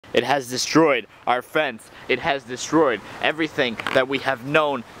It has destroyed our fence. It has destroyed everything that we have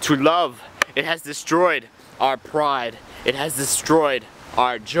known to love. It has destroyed our pride. It has destroyed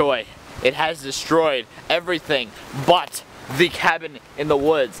our joy. It has destroyed everything but the cabin in the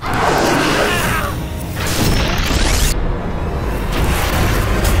woods.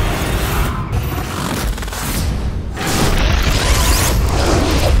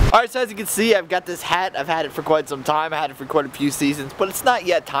 Alright, so as you can see, I've got this hat. I've had it for quite some time. I had it for quite a few seasons, but it's not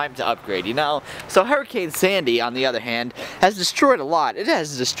yet time to upgrade, you know? So Hurricane Sandy, on the other hand, has destroyed a lot. It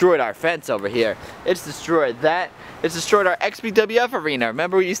has destroyed our fence over here. It's destroyed that. It's destroyed our XBWF arena.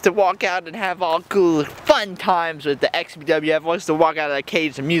 Remember, we used to walk out and have all cool, fun times with the XBWF. We used to walk out of the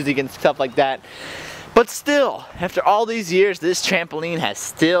cage to music and stuff like that. But still, after all these years, this trampoline has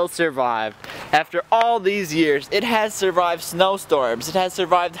still survived. After all these years, it has survived snowstorms, it has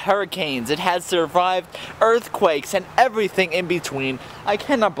survived hurricanes, it has survived earthquakes, and everything in between. I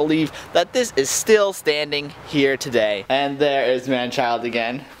cannot believe that this is still standing here today. And there is Manchild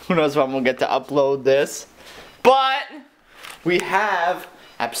again. Who knows when we'll get to upload this. But we have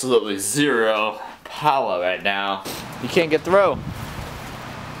absolutely zero power right now. You can't get through.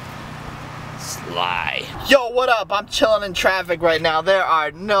 Sly. Yo, what up? I'm chilling in traffic right now. There are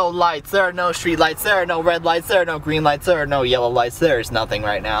no lights, there are no street lights, there are no red lights, there are no green lights, there are no yellow lights, there is nothing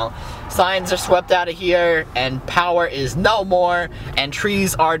right now. Signs are swept out of here, and power is no more, and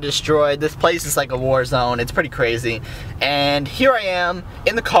trees are destroyed. This place is like a war zone. It's pretty crazy. And here I am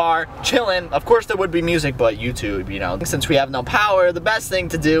in the car, chilling. Of course there would be music, but YouTube, you know. Since we have no power, the best thing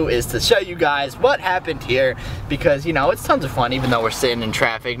to do is to show you guys what happened here, because, you know, it's tons of fun, even though we're sitting in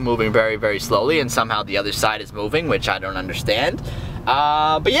traffic, moving very, very slowly, and somehow the other side is moving, which I don't understand.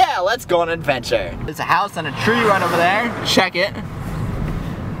 But yeah, let's go on an adventure. There's a house and a tree right over there. Check it.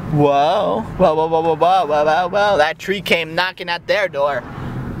 Whoa, whoa, whoa, whoa, whoa, whoa, whoa, whoa, whoa. That tree came knocking at their door.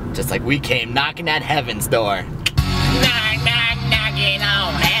 Just like we came knocking at heaven's door. Knock, knock, knocking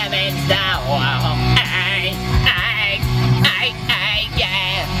on heaven's door. Ay, ay, ay, ay,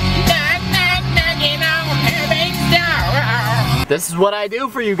 yeah. Knock, knock, knocking on heaven's door. This is what I do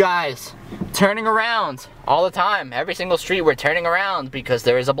for you guys. Turning around all the time. Every single street we're turning around because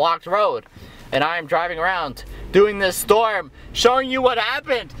there is a blocked road. And I am driving around doing this storm, showing you what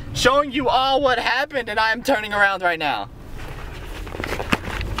happened, showing you all what happened, and I am turning around right now.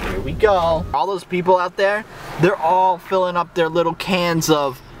 Here we go. All those people out there, they're all filling up their little cans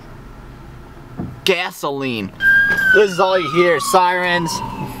of gasoline. This is all you hear, sirens.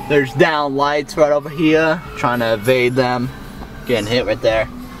 There's down lights right over here, trying to evade them. Getting hit right there.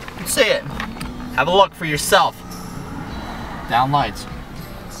 You can see it. Have a look for yourself. Down lights.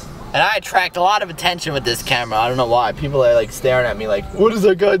 And I attract a lot of attention with this camera. I don't know why. People are like staring at me like, what is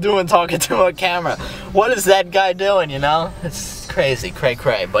that guy doing talking to a camera? What is that guy doing, you know? It's crazy,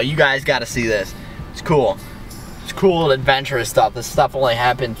 cray. But you guys gotta see this. It's cool. It's cool, adventurous stuff. This stuff only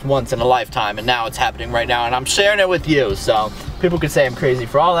happens once in a lifetime, and now it's happening right now, and I'm sharing it with you. So people could say I'm crazy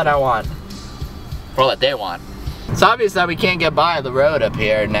for all that I want. For all that they want. It's obvious that we can't get by the road up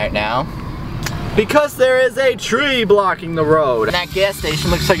here right now, because there is a tree blocking the road. And that gas station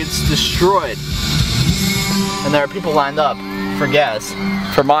looks like it's destroyed. And there are people lined up for gas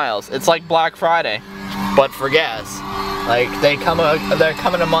for miles. It's like Black Friday, but for gas. Like they're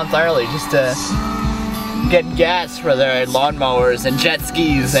coming a month early just to get gas for their lawnmowers and jet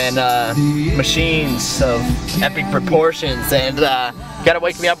skis and machines of epic proportions. And gotta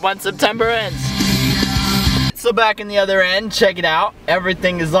wake me up when September ends. So back in the other end, check it out.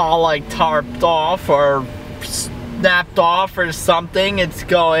 Everything is all like tarped off or snapped off or something. It's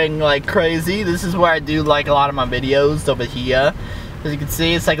going like crazy. This is where I do like a lot of my videos over here. As you can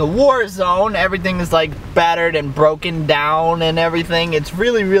see, it's like a war zone. Everything is like battered and broken down and everything. It's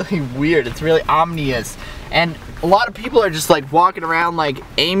really, really weird. It's really ominous. And a lot of people are just like walking around like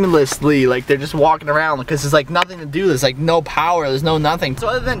aimlessly, like they're just walking around because there's like nothing to do. There's like no power, there's no nothing. So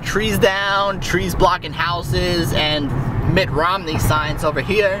other than trees down, trees blocking houses, and Mitt Romney signs over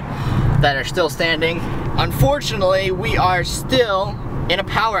here that are still standing, unfortunately we are still in a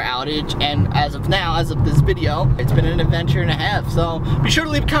power outage, and as of now, as of this video, it's been an adventure and a half. So be sure to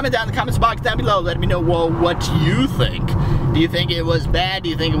leave a comment down in the comments box down below. Let me know, well, what you think. Do you think it was bad? Do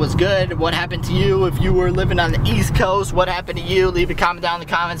you think it was good? What happened to you if you were living on the East Coast? What happened to you? Leave a comment down in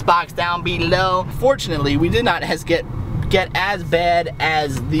the comments box down below. Fortunately, we did not get as bad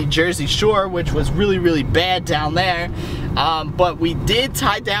as the Jersey Shore, which was really, really bad down there. But we did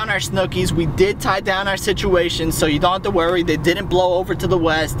tie down our snookies, we did tie down our situation, so you don't have to worry. They didn't blow over to the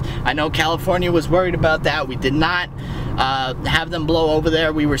west. I know California was worried about that. We did not have them blow over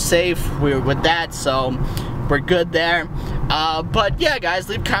there. We were safe, we were with that, so we're good there. But yeah, guys,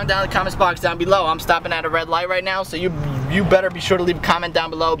 leave a comment down in the comments box down below. I'm stopping at a red light right now, so you better be sure to leave a comment down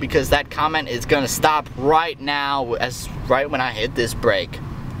below, because that comment is gonna stop right now, right when I hit this break.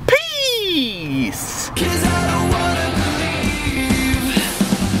 Peace!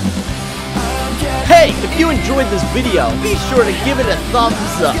 Hey, if you enjoyed this video, be sure to give it a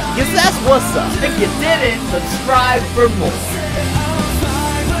thumbs up, because that's what's up. If you didn't, subscribe for more.